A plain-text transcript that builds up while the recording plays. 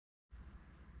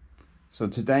So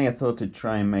today I thought I'd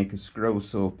try and make a scroll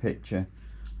saw picture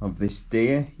of this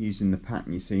deer using the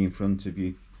pattern you see in front of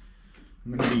you.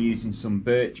 I'm going to be using some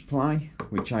birch ply,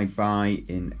 which I buy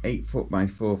in 8 by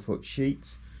 4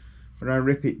 sheets, but I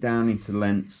rip it down into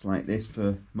lengths like this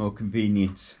for more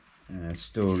convenient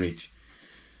storage.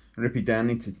 I rip it down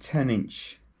into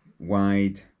 10-inch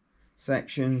wide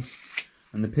sections,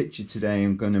 and the picture today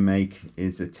I'm going to make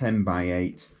is a 10 by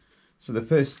 8. So the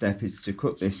first step is to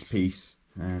cut this piece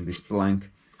and this blank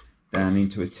down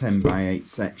into a 10 by 8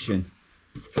 section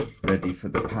ready for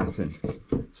the pattern.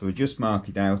 So we'll just mark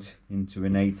it out into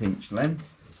an 8-inch length.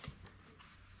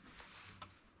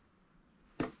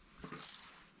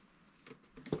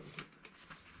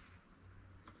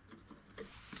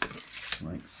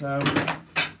 Like so.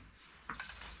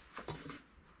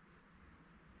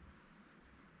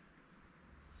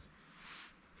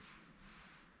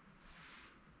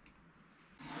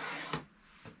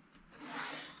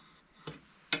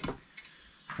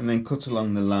 And then cut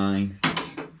along the line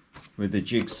with a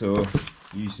jigsaw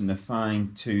using a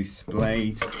fine tooth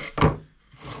blade,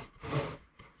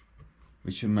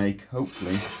 which will make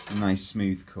hopefully a nice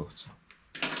smooth cut.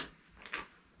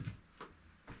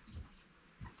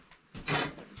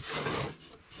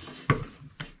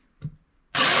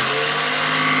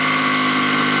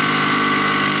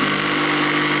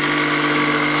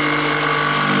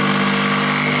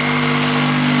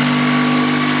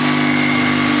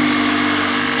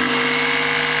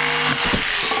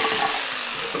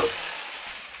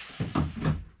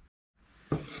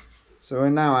 So I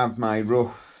now have my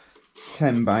rough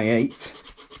 10 by 8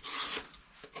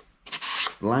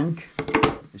 blank.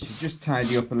 I should just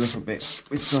tidy up a little bit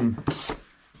with some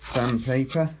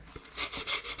sandpaper.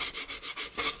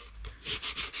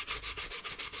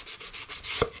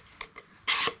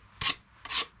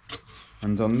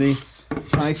 And on this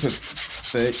type of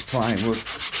birch plywood,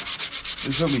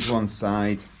 there's always one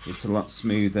side. It's a lot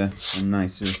smoother and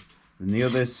nicer than the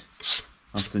others,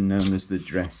 often known as the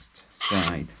dressed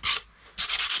side.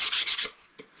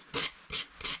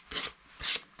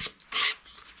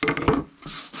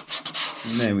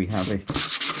 And there we have it.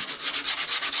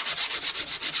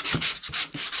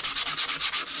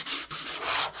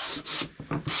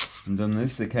 And on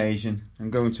this occasion I'm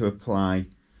going to apply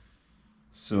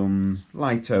some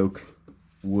light oak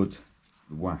wood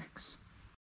wax.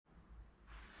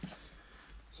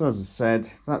 So as I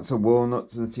said, that's a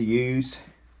walnut that I use,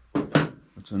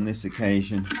 but on this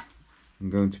occasion I'm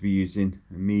going to be using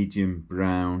a medium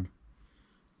brown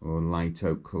or light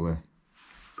oak colour.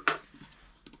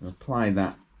 Apply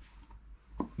that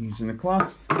using a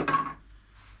cloth,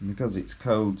 and because it's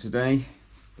cold today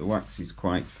the wax is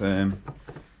quite firm,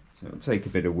 so it'll take a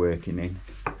bit of working in,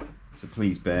 so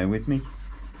please bear with me.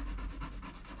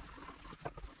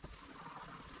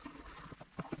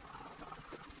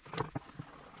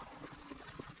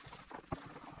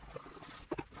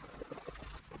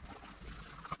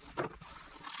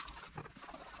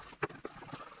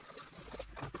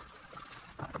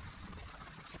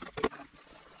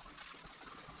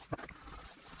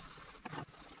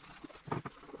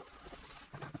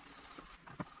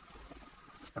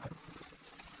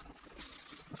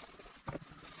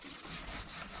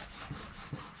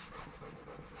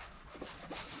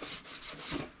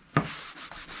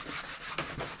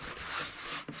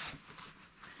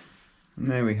 And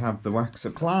there we have the wax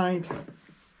applied.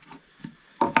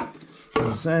 As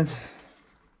I said,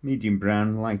 medium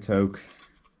brown, light oak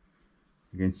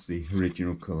against the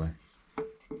original colour.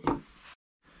 I'm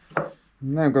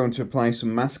now going to apply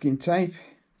some masking tape,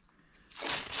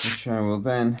 which I will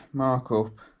then mark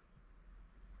up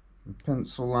with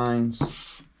pencil lines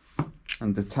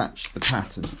and attach the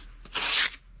pattern.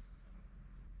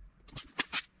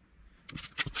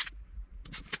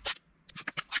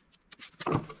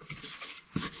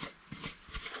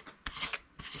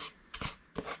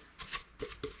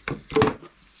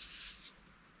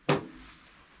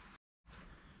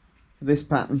 For this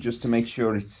pattern, just to make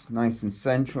sure it's nice and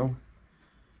central,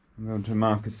 I'm going to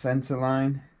mark a centre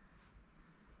line,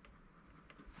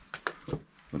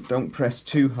 but don't press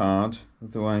too hard,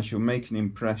 otherwise you'll make an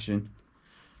impression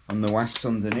on the wax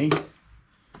underneath.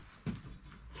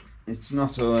 It's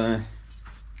not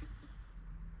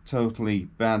totally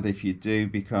bad if you do,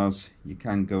 because you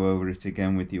can go over it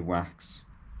again with your wax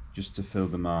just to fill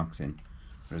the marks in.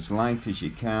 For as light as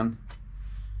you can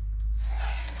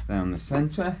down the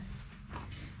centre.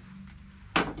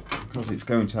 Because it's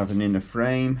going to have an inner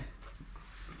frame,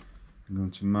 I'm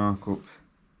going to mark up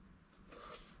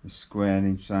the square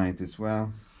inside as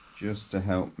well, just to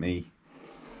help me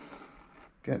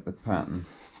get the pattern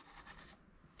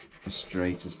as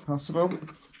straight as possible.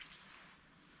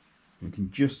 You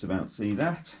can just about see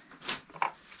that.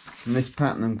 And this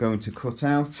pattern I'm going to cut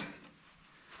out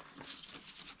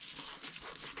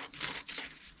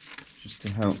just to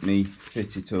help me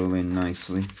fit it all in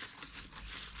nicely.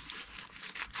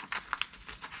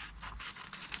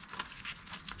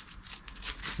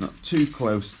 Not too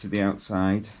close to the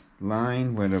outside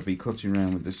line where I'll be cutting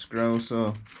around with the scroll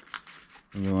saw,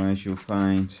 otherwise you'll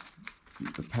find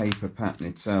the paper pattern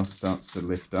itself starts to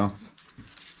lift off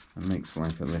and makes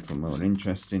life a little more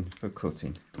interesting for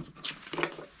cutting.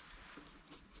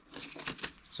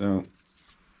 So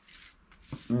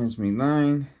there's my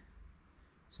line,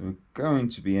 so we're going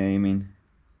to be aiming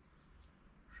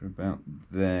for about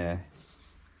there,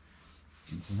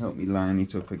 and to help me line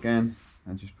it up again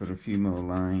I just put a few more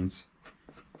lines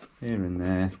here and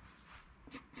there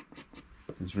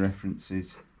as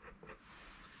references,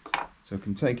 so I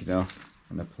can take it off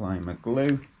and apply my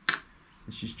glue,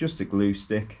 which is just a glue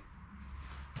stick.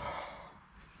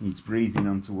 Needs breathing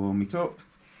on to warm it up.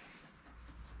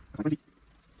 In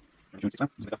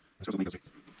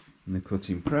the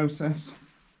cutting process.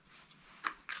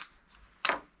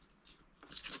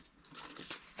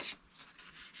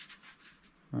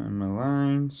 Find my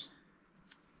lines.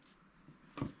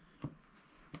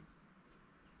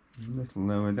 A little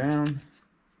lower down.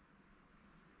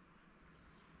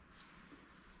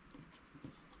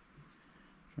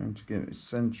 Trying to get it as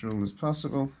central as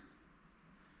possible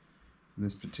for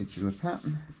this particular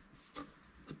pattern.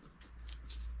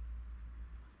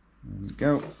 There we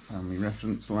go, found my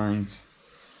reference lines.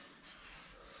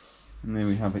 And there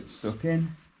we have it stuck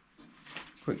in.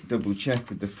 Quick double check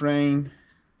with the frame.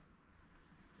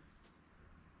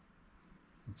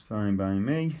 It's fine by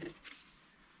me.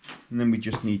 And then we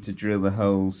just need to drill the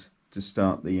holes to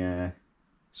start the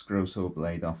scroll saw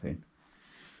blade off in.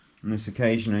 On this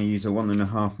occasion I use a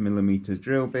 1.5mm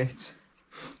drill bit.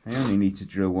 I only need to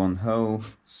drill one hole,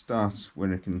 start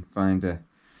where I can find a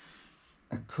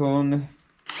corner.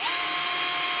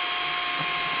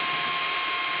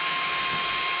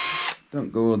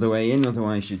 Don't go all the way in,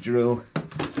 otherwise your drill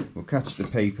will catch the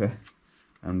paper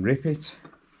and rip it.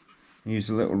 I use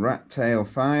a little rat tail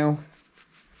file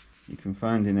you can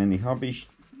find in any hobby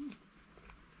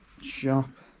shop.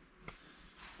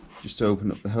 Just open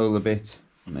up the hole a bit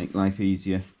and make life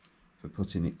easier for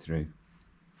putting it through.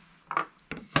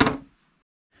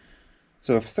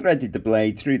 So I've threaded the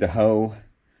blade through the hole.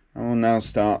 I will now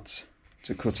start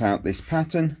to cut out this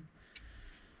pattern.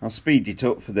 I'll speed it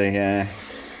up for the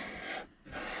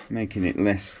making it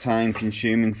less time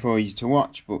consuming for you to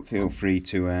watch, but feel free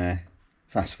to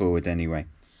fast forward anyway.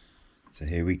 So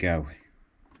here we go.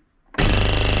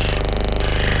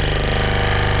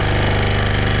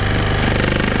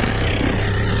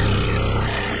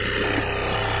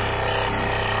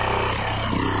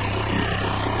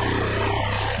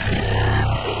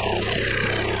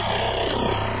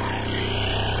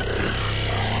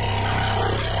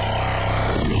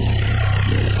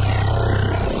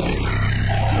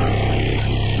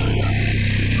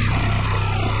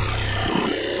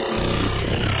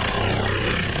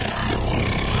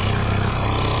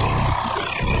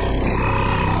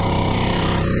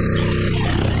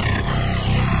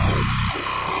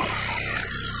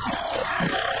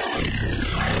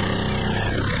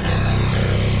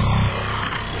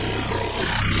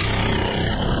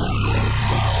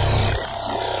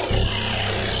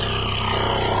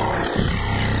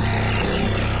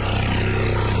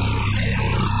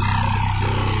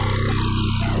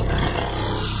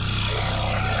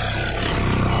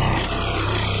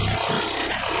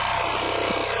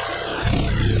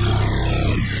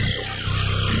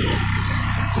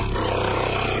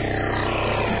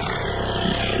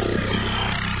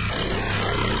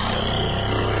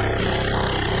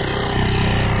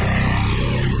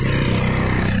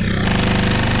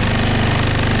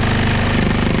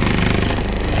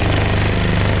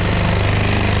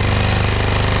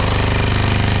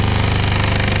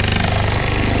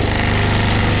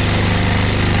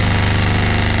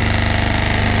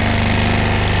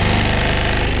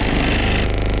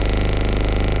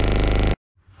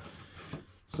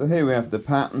 So here we have the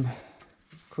pattern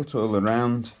cut all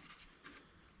around.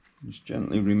 Just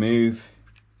gently remove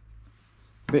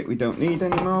the bit we don't need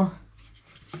anymore,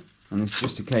 and it's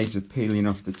just a case of peeling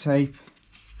off the tape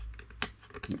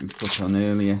that we put on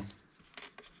earlier.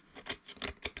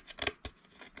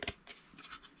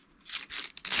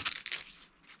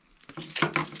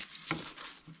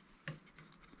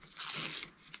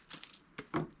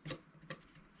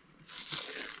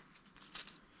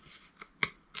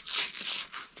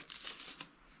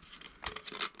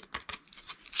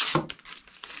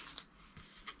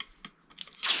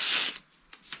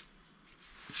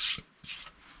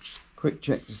 Quick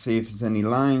check to see if there's any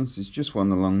lines. There's just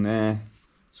one along there,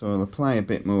 so I'll apply a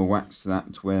bit more wax to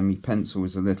that, to where my pencil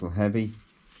was a little heavy,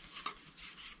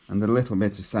 and a little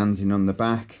bit of sanding on the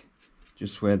back,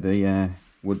 just where the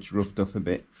wood's roughed up a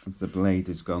bit as the blade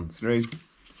has gone through.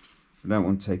 That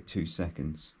won't take 2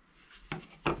 seconds.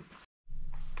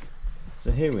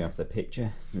 So here we have the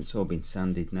picture. It's all been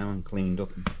sanded now and cleaned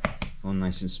up and all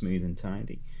nice and smooth and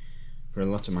tidy. For a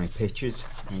lot of my pictures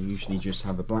I usually just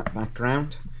have a black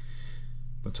background,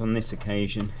 but on this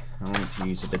occasion I like to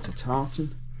use a bit of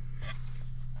tartan,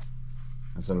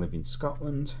 as I live in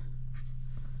Scotland,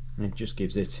 and it just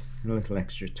gives it a little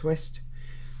extra twist.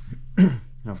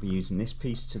 I'll be using this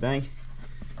piece today,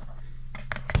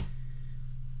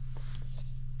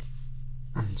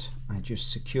 and I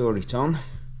just secure it on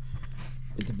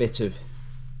with a bit of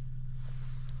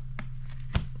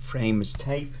framer's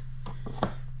tape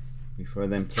before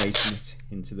then placing it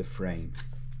into the frame.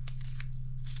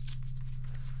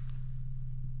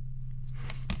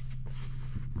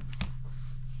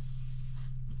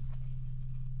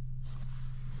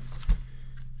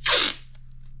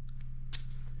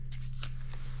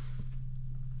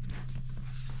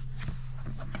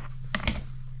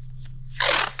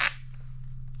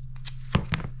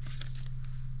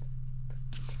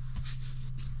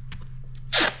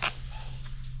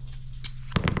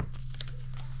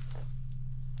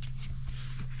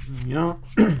 There we are,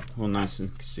 all nice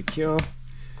and secure,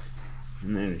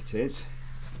 and there it is.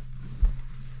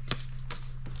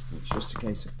 It's just a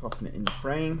case of popping it in the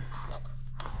frame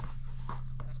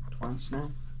twice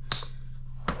now.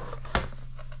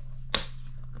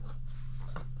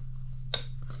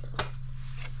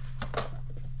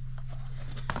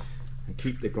 I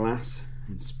keep the glass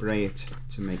and spray it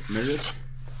to make mirrors.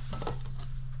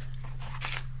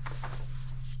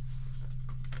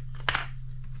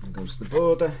 Goes the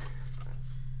border,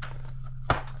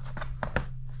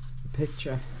 the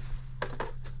picture,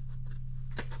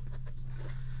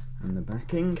 and the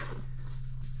backing.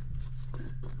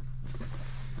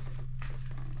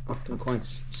 Often quite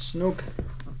snug.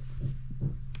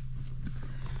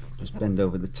 Just bend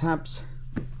over the tabs.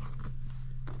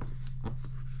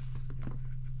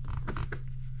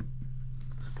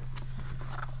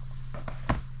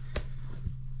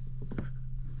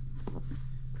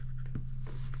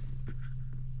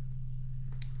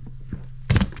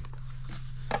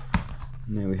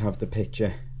 And there we have the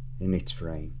picture in its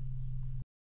frame.